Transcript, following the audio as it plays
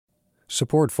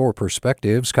Support for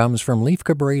Perspectives comes from Leif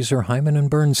Cabraser, Hyman and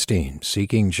Bernstein,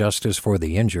 seeking justice for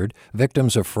the injured,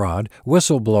 victims of fraud,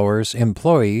 whistleblowers,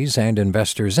 employees, and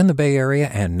investors in the Bay Area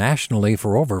and nationally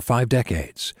for over 5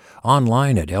 decades.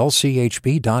 Online at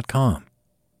lchb.com.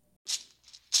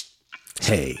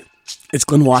 Hey, it's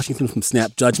Glenn Washington from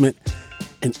Snap Judgment,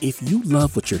 and if you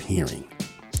love what you're hearing,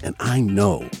 and I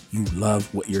know you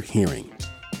love what you're hearing,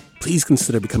 please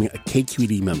consider becoming a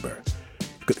KQED member.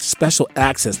 Get special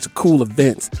access to cool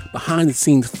events,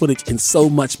 behind-the-scenes footage, and so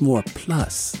much more.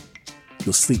 Plus,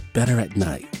 you'll sleep better at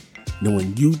night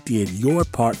knowing you did your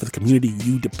part for the community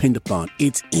you depend upon.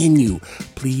 It's in you.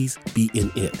 Please be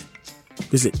in it.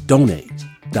 Visit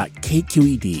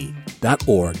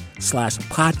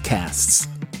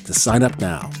donate.kqed.org/podcasts to sign up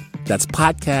now. That's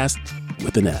podcast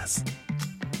with an S.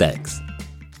 Thanks.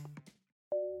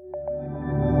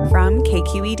 From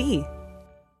KQED.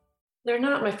 They're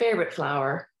not my favorite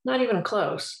flower, not even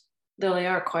close, though they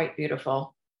are quite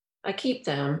beautiful. I keep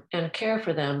them and care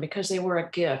for them because they were a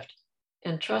gift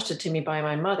entrusted to me by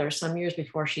my mother some years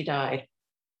before she died.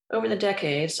 Over the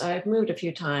decades, I've moved a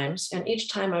few times, and each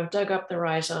time I've dug up the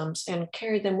rhizomes and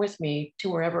carried them with me to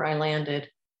wherever I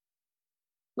landed.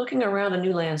 Looking around a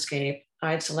new landscape,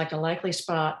 I'd select a likely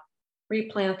spot,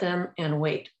 replant them, and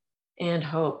wait, and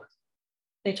hope.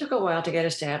 They took a while to get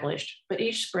established, but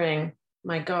each spring,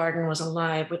 my garden was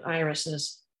alive with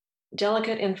irises,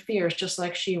 delicate and fierce just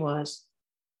like she was.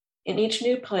 In each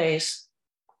new place,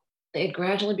 they'd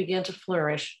gradually begin to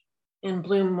flourish and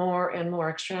bloom more and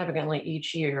more extravagantly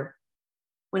each year.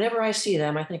 Whenever I see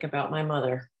them, I think about my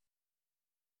mother.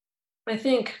 I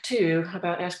think, too,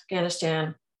 about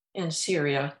Afghanistan and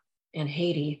Syria and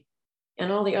Haiti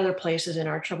and all the other places in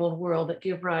our troubled world that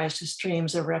give rise to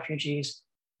streams of refugees,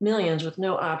 millions with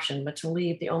no option but to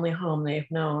leave the only home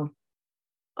they've known.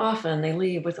 Often they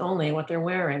leave with only what they're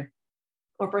wearing,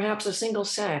 or perhaps a single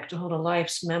sack to hold a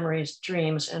life's memories,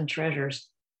 dreams, and treasures.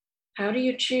 How do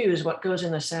you choose what goes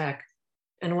in the sack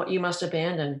and what you must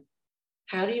abandon?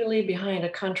 How do you leave behind a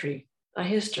country, a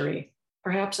history,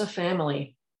 perhaps a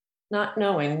family, not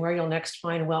knowing where you'll next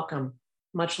find welcome,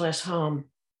 much less home?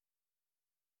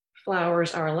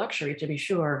 Flowers are a luxury, to be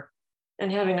sure,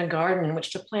 and having a garden in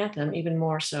which to plant them even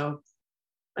more so.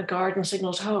 A garden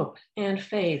signals hope and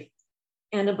faith,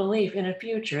 and a belief in a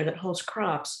future that holds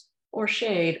crops or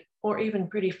shade or even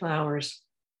pretty flowers.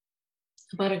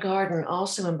 But a garden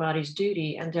also embodies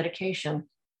duty and dedication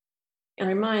and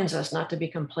reminds us not to be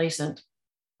complacent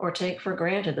or take for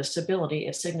granted the stability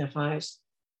it signifies.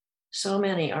 So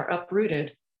many are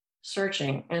uprooted,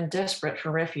 searching and desperate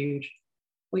for refuge.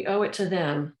 We owe it to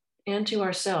them and to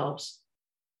ourselves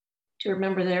to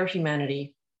remember their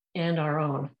humanity and our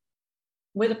own.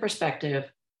 With a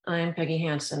perspective, I'm Peggy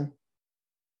Hansen.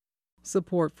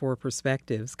 Support for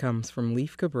Perspectives comes from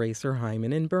Leif Cabraser,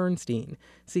 Hyman and Bernstein,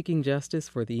 seeking justice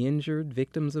for the injured,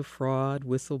 victims of fraud,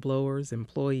 whistleblowers,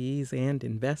 employees, and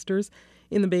investors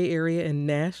in the Bay Area and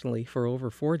nationally for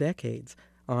over 4 decades.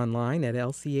 Online at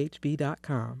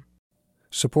lchb.com.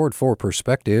 Support for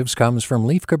Perspectives comes from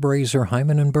Leif Cabraser,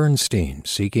 Hyman and Bernstein,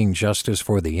 seeking justice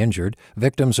for the injured,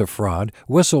 victims of fraud,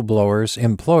 whistleblowers,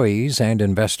 employees, and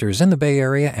investors in the Bay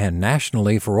Area and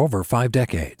nationally for over 5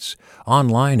 decades.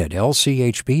 Online at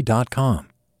lchb.com.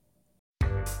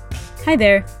 Hi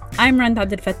there, I'm Rand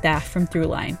Abdel Fattah from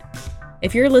Throughline.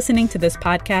 If you're listening to this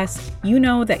podcast, you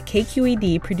know that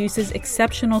KQED produces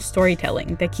exceptional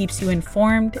storytelling that keeps you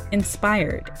informed,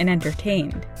 inspired, and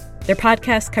entertained. Their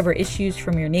podcasts cover issues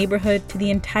from your neighborhood to the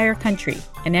entire country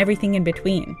and everything in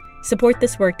between. Support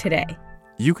this work today.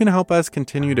 You can help us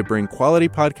continue to bring quality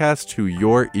podcasts to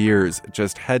your ears.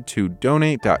 Just head to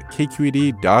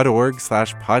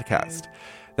donate.kqed.org/podcast.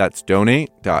 That's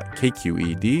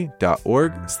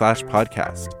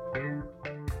donate.kqed.org/podcast.